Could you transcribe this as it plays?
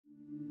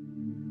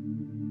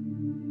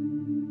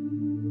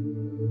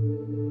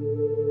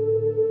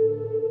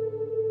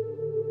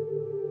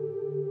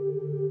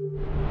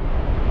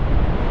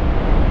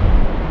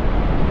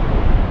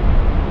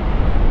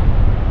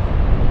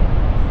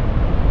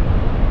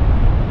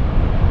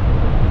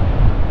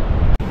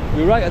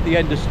we're right at the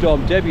end of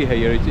Storm Debbie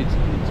here.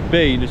 It's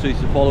been, so it's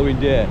the following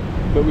day,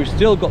 but we've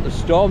still got the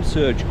storm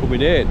surge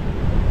coming in,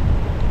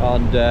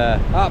 and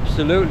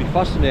absolutely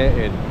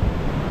fascinating.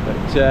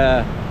 But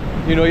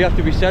you know, you have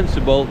to be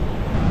sensible.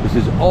 This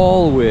is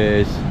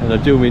always, and I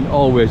do mean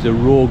always, a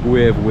rogue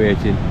wave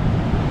waiting.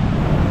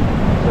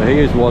 So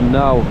here's one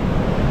now.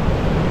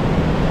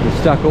 We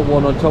stack up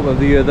one on top of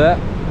the other.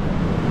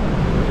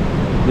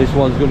 This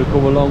one's going to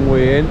come a long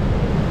way in.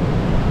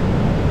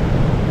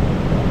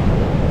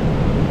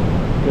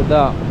 Look at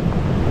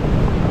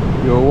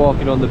that. You were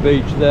walking on the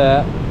beach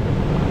there,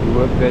 you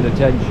weren't paying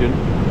attention.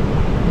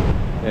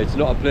 It's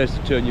not a place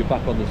to turn your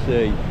back on the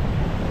sea.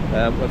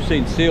 I've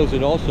seen seals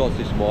and all sorts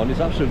this morning. It's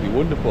absolutely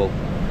wonderful.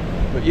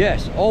 But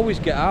yes, always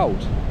get out.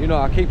 You know,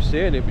 I keep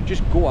saying it, but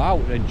just go out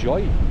and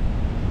enjoy it.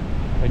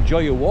 Enjoy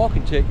your walk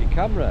and take your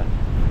camera.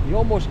 You're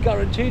almost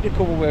guaranteed to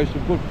come away with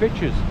some good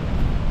pictures.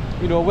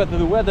 You know, whether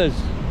the weather's,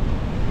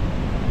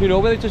 you know,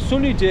 whether it's a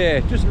sunny day,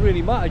 it doesn't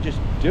really matter, just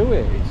do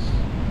it.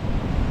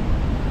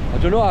 I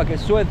don't know, I get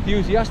so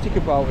enthusiastic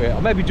about it. I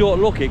maybe don't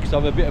look it because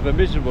I'm a bit of a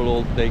miserable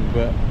old thing,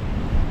 but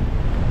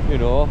you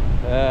know,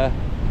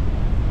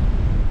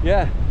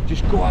 yeah,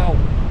 just go out,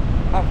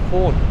 have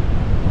fun,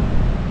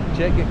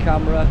 take your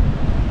camera,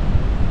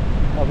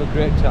 have a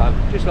great time,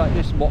 just like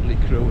this motley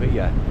crew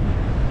here.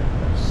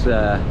 These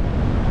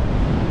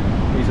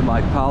are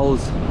my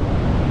pals.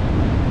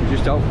 We're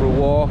just out for a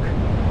walk.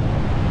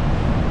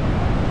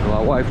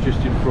 My wife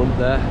just in front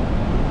there.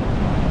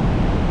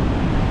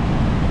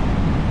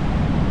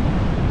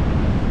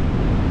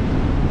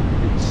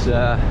 It's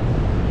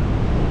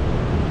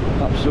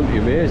absolutely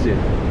amazing.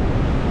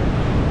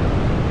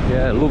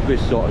 Yeah, I love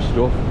this sort of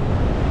stuff.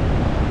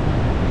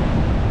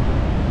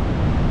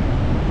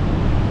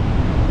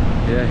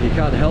 Yeah, you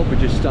can't help but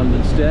just stand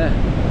and stare.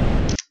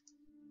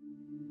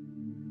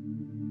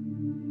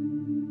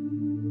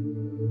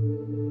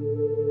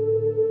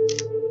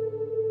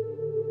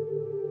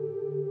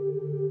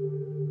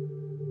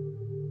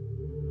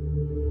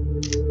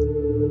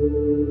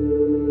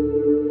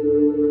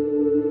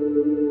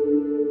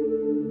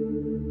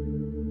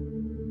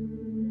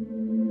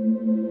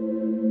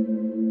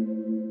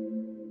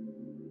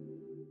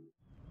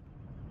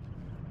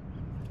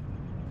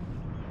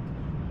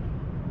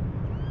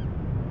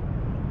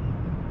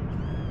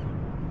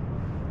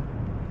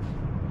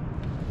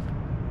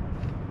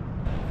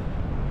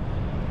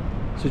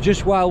 So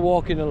just while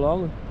walking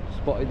along,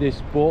 spotted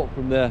this boat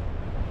from the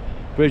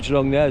bridge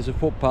along there. There's a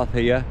footpath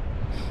here,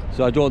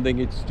 so I don't think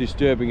it's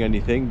disturbing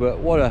anything, but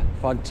what a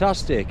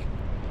fantastic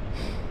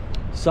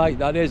sight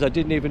that is. I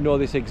didn't even know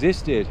this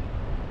existed.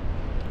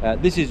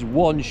 This is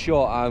one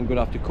shot I'm going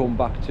to have to come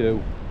back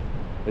to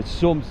at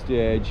some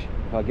stage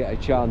if I get a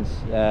chance.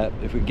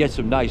 If we get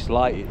some nice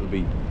light, it'll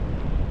be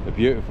a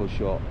beautiful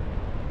shot.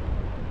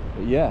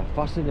 But yeah,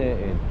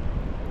 fascinating.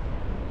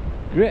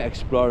 Great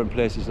exploring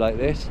places like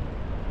this.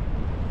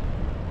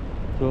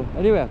 So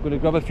anyway, I'm going to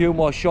grab a few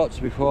more shots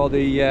before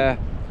the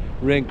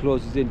rain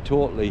closes in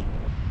totally.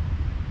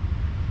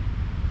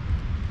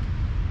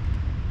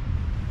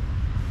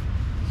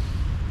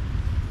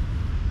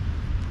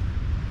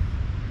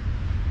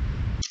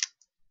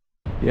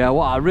 Yeah,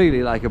 what I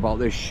really like about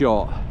this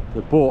shot,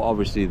 the boat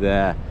obviously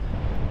there,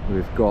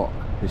 we've got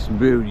this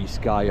moody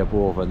sky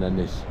above and then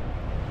this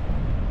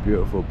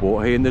beautiful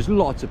boat here, and there's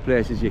lots of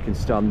places you can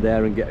stand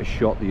there and get a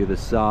shot the other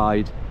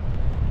side.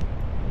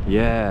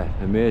 Yeah,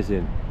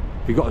 amazing.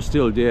 If you've got a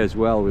still day as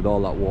well with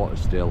all that water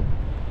still,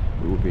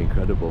 it would be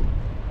incredible.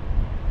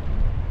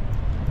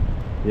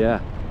 Yeah,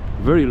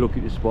 very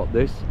lucky to spot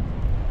this.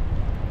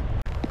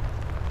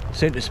 I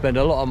seem to spend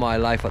a lot of my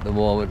life at the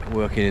moment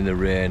working in the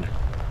rain.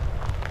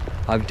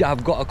 I've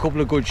got a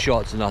couple of good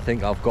shots and I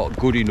think I've got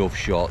good enough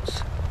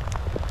shots,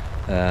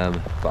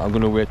 but I'm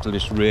going to wait till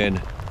this rain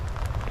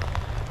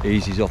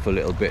eases off a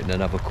little bit and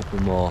then have a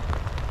couple more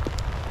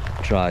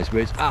tries. But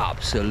it's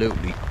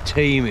absolutely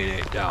teaming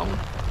it down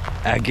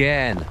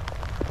again.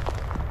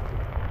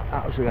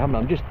 Absolutely,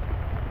 I'm just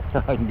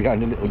hiding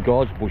behind a little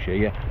gorge bush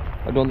here.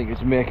 I don't think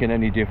it's making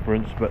any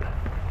difference, but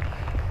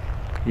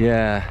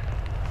yeah.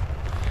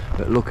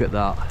 But look at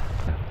that.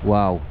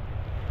 Wow,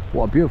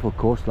 what a beautiful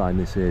coastline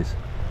this is.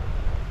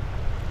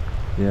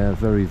 Yeah,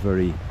 very,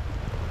 very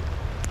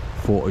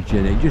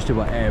photogenic. Just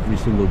about every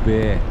single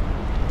bay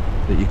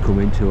that you come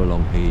into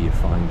along here, you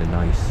find a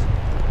nice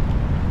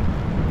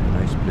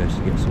place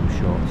to get some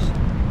shots.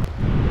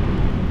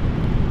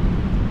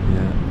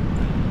 Yeah,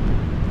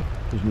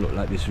 doesn't look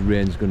like this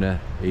rain's gonna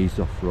ease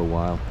off for a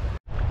while.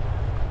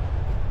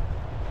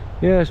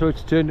 Yeah, so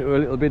it's turned into a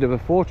little bit of a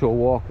photo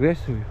walk this.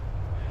 We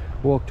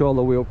walked all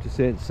the way up to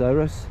St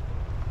Cyrus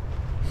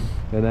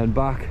and then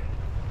back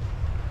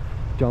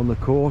down the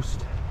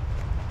coast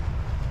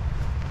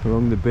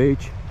along the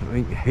beach. I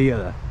think here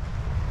the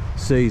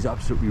sea's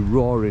absolutely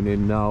roaring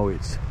in now.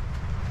 It's,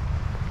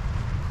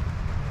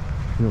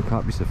 you know,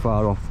 can't be so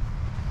far off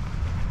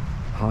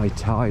high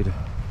tide,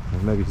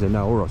 maybe it's an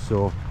hour or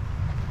so.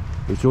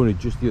 It's only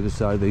just the other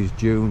side of these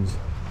dunes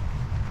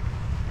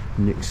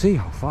and you can see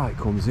how far it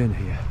comes in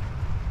here.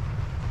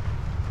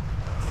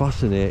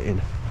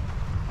 Fascinating.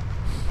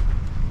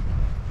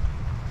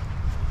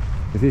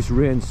 if this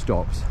rain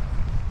stops,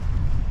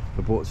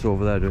 the boat's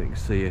over there, I don't think you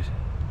can see it.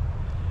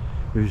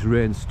 If this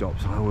rain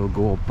stops, I will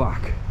go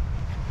back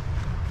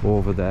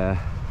over there.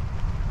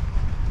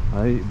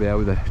 I need to be out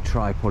with a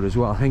tripod as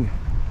well. I think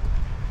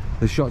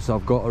the shots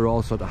I've got are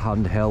all sort of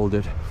handheld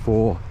at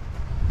 400-500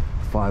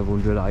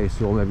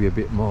 ISO, maybe a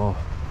bit more.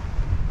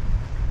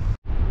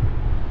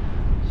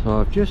 So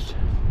I've just,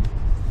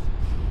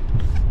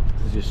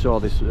 as you saw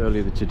this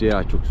earlier today,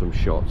 I took some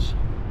shots,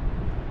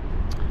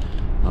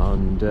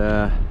 and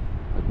I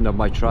didn't have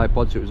my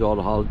tripod, so it was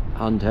all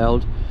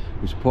handheld.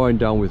 It was pouring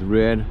down with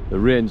rain. The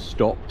rain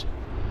stopped,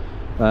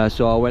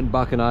 so I went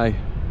back and I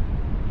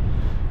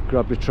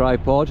grabbed a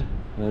tripod,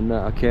 and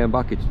I came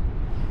back. It's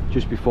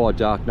just before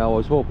dark now. I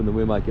was hoping that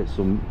we might get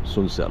some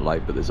sunset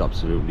light, but there's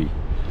absolutely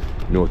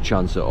no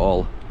chance at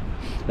all.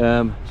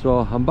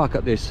 So I'm back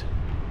at this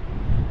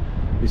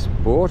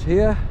boat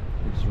here,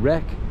 this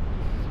wreck,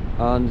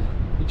 and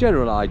the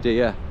general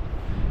idea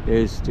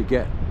is to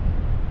get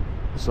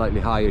a slightly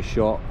higher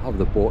shot, have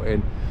the boat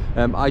in.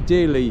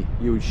 Ideally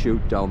you would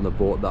shoot down the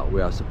boat that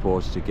way, I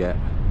suppose, to get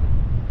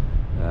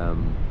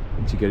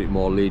it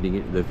more leading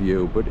into the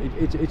view, but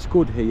it's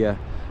good here.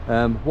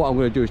 What I'm going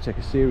to do is take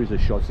a series of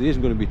shots. There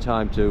isn't going to be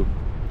time to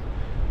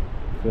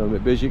film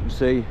it, but as you can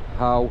see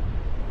how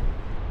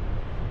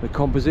the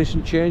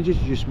composition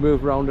changes. You just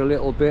move around a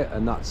little bit,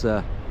 and that's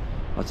a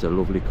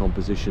lovely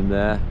composition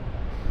there.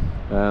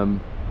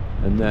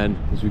 And then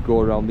as we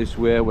go around this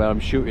way where I'm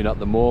shooting at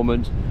the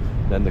moment,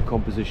 then the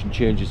composition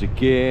changes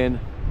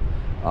again,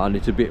 and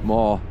it's a bit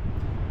more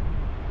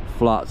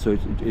flat, so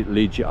it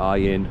leads your eye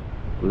in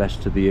less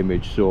to the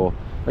image. So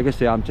like I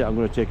say, I'm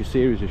going to take a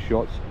series of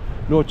shots.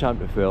 No time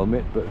to film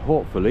it, but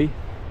hopefully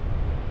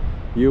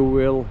you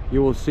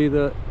will see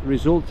the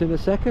result in a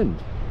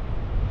second.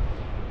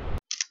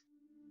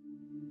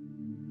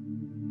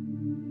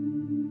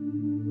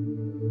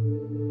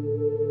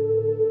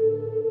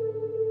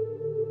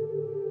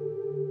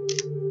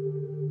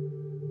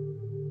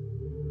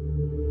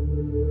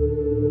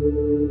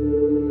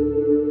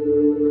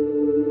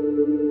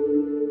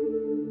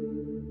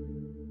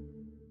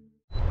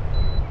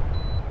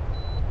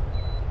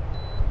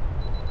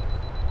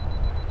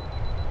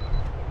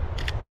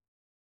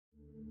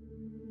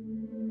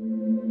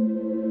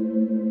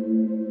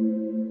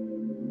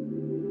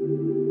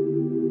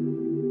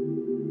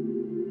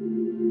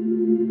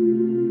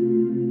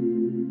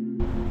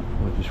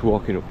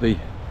 Walking up the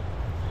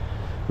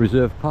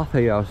reserve path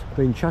here. I've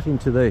been chatting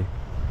to the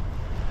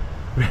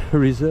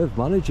reserve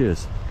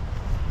managers,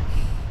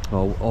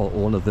 or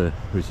one of the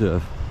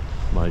reserve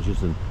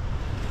managers and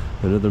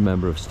another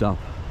member of staff,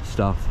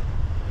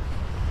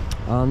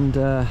 and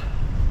they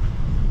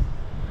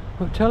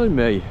were telling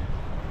me,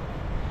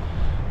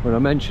 when I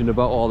mentioned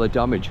about all the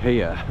damage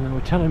here, and they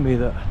were telling me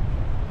that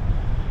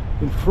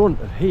in front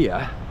of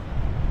here,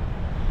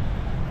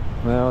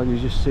 well, you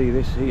just see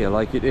this here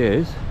like it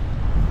is.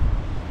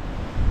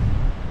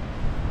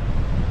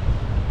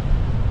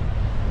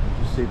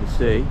 See the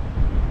sea,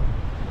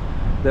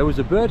 there was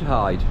a bird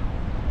hide,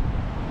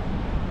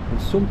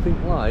 and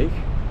something like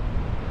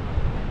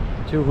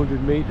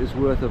 200 meters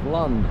worth of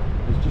land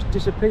has just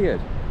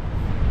disappeared.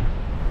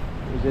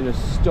 It was in a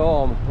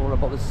storm, or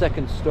about the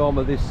second storm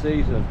of this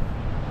season,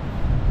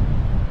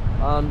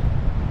 and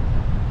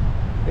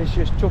it's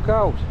just took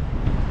out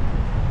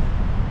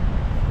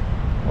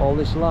all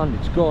this land.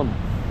 It's gone,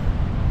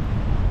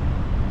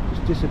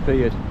 just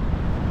disappeared.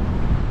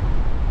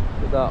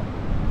 Look at that.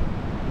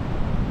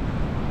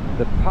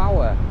 The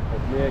power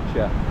of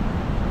nature.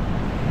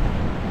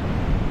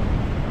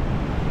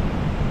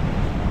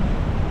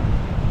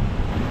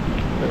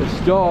 At the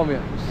storm, you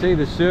can see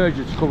the surge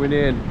that's coming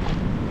in.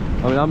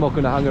 I mean, I'm not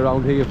going to hang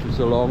around here for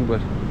so long,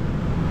 but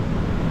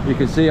you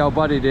can see how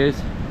bad it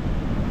is.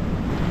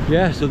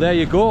 Yeah, so there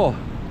you go.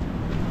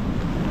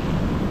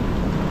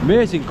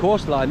 Amazing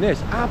coastline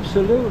this,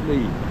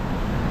 absolutely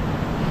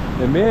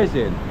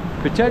amazing.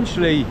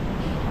 Potentially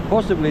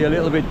possibly a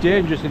little bit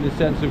dangerous in the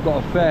sense we've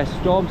got a fair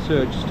storm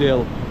surge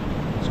still.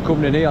 It's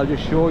coming in here. I'll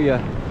just show you.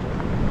 It's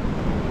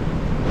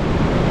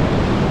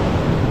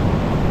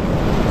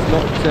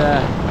not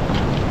a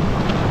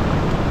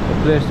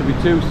place to be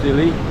too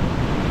silly.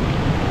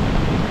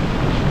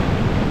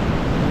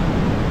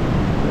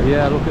 But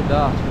yeah, look at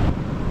that.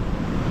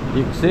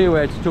 You can see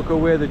where it's took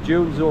away the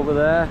dunes over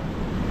there.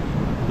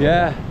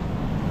 Yeah,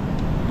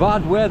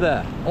 bad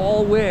weather,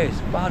 always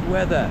bad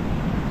weather.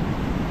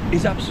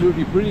 It's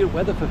absolutely brilliant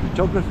weather for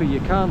photography. You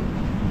can't,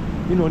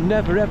 you know,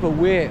 never ever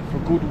wait for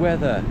good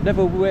weather,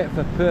 never wait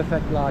for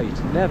perfect light,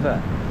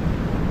 never,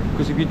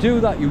 because if you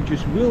do that, you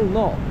just will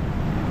not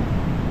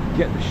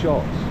get the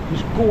shots.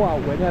 Just go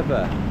out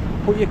whenever,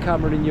 put your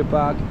camera in your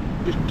bag,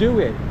 just do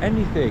it,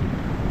 anything,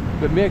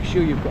 but make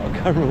sure you've got a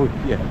camera with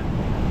you.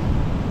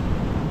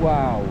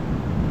 Wow.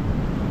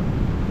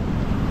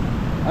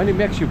 And it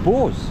makes you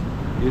buzz,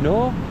 you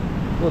know.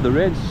 Well, the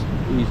rain's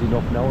easy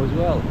enough now as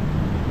well.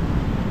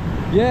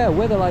 Yeah,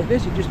 weather like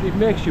this, it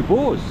makes you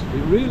buzz.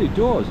 It really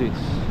does.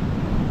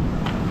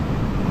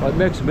 Well, it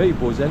makes me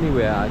buzz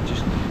anyway. I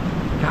just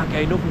can't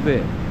get enough of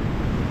it.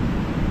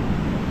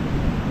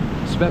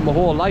 spent my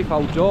whole life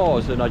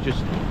outdoors, and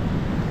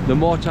the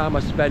more time I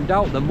spend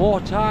out, the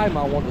more time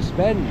I want to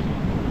spend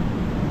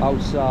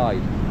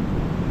outside.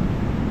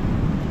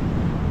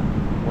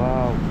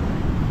 Wow.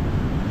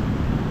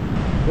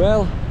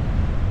 Well,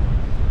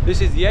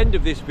 this is the end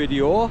of this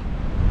video.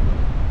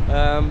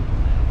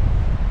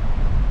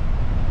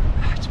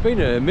 It's been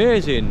an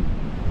amazing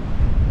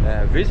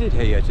visit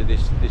here to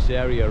this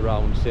area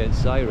around St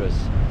Cyrus.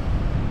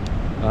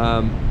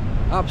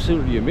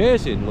 Absolutely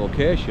amazing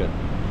location,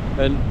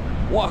 and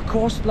what a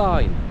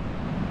coastline.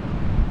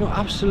 No,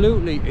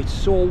 absolutely, it's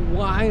so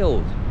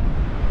wild,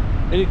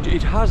 and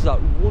it has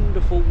that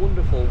wonderful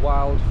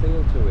wild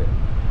feel to it.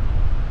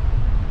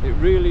 It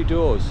really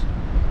does.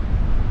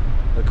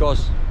 Of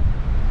course,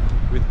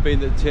 with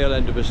being at the tail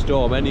end of a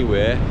storm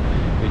anyway,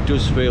 it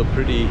does feel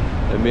pretty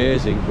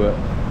amazing, but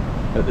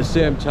at the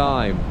same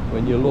time,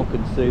 when you look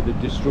and see the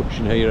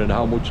destruction here and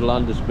how much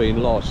land has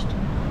been lost,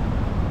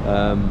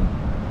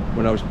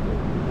 when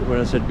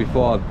I said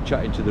before, I'm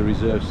chatting to the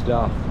reserve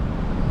staff,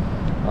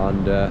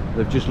 and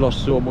they've just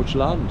lost so much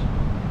land.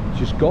 It's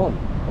just gone.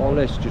 All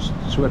this just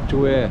swept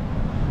away,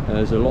 and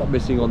there's a lot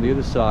missing on the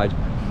other side,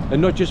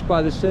 and not just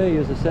by the sea,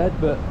 as I said,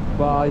 but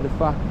by the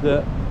fact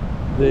that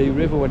the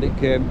river, when it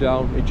came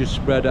down, it just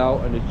spread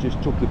out and it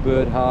just took the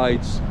bird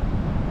hides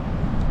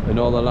and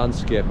all the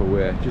landscape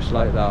away, just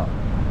like that.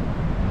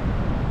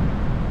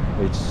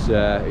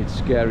 It's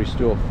scary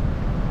stuff.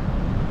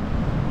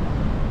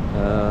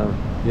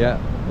 Yeah,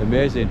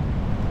 amazing.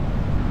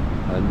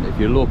 And if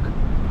you look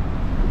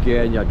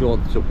again, I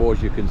don't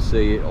suppose you can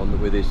see it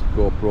with this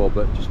GoPro,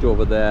 but just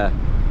over there,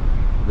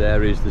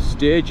 there is the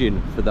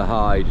staging for the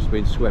hide. It's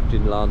been swept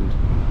inland,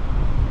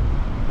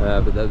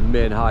 but the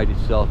main hide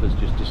itself has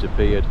just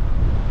disappeared.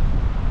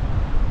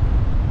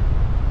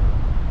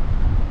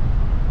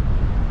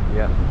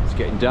 Yeah, it's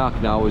getting dark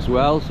now as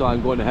well, so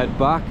I'm going to head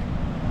back.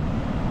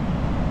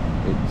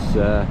 It's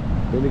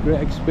been a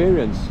great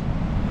experience.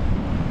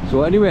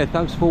 So anyway,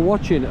 thanks for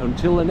watching.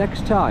 Until the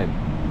next time.